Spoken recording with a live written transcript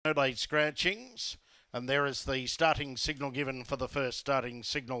Saturday scratchings. And there is the starting signal given for the first starting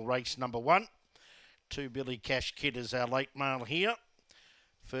signal, race number 1. 2 Billy Cash Kid is our late mail here.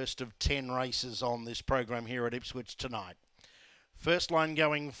 First of 10 races on this program here at Ipswich tonight. First line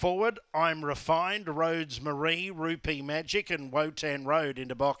going forward, I'm Refined, Rhodes Marie, Rupee Magic and Wotan Road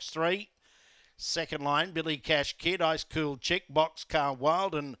into box 3. Second line, Billy Cash Kid, Ice Cool Chick, Boxcar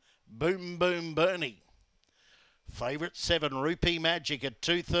Wild and Boom Boom Bernie. Favourite 7, Rupee Magic at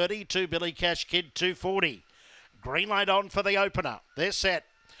 2.30, 2 Billy Cash Kid 2.40. Green light on for the opener. They're set.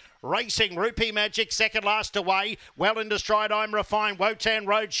 Racing, Rupee Magic, second last away. Well into stride, I'm Refined. Wotan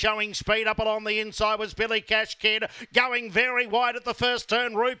Road showing speed. Up along the inside was Billy Cash Kid. Going very wide at the first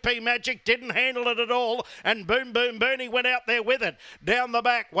turn. Rupee Magic didn't handle it at all. And Boom Boom Bernie went out there with it. Down the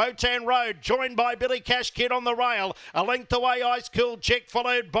back, Wotan Road, joined by Billy Cash Kid on the rail. A length away, Ice Cool Chick,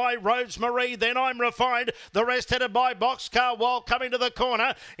 followed by Rose Marie. Then I'm Refined. The rest headed by Boxcar Wild coming to the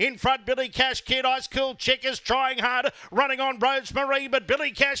corner. In front, Billy Cash Kid. Ice Cool Chick is trying hard. Running on Rose Marie, but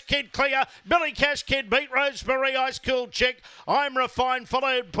Billy Cash Kid clear. Billy Cash Kid beat Rose Marie, Ice Cool Chick. I'm Refined,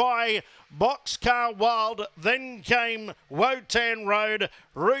 followed by Boxcar Wild. Then came Wotan Road.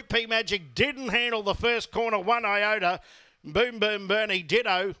 Rupee Magic didn't handle the first corner 1 iota. Boom Boom Bernie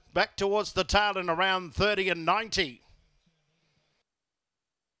ditto. Back towards the tail in around 30 and 90.